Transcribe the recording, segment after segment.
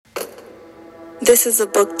This is a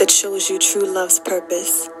book that shows you true love's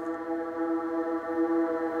purpose.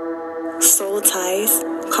 Soul ties,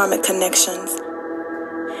 karmic connections,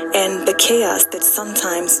 and the chaos that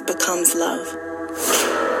sometimes becomes love.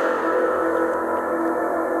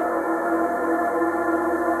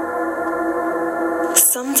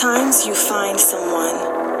 Sometimes you find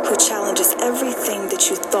someone who challenges everything that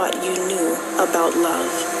you thought you knew about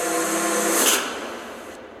love,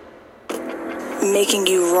 making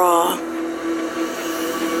you raw,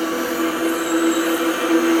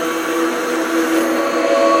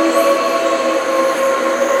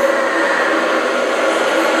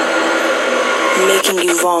 making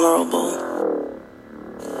you vulnerable,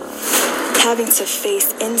 having to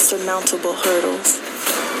face insurmountable hurdles.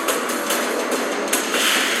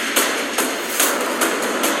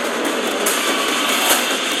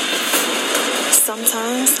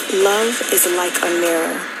 Sometimes love is like a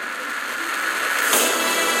mirror.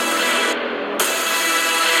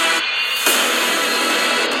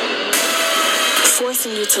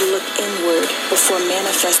 Forcing you to look inward before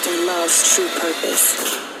manifesting love's true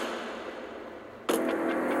purpose.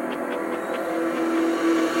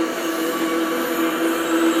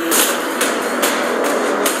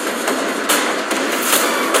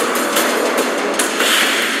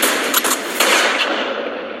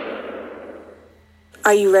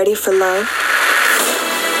 Are you ready for love?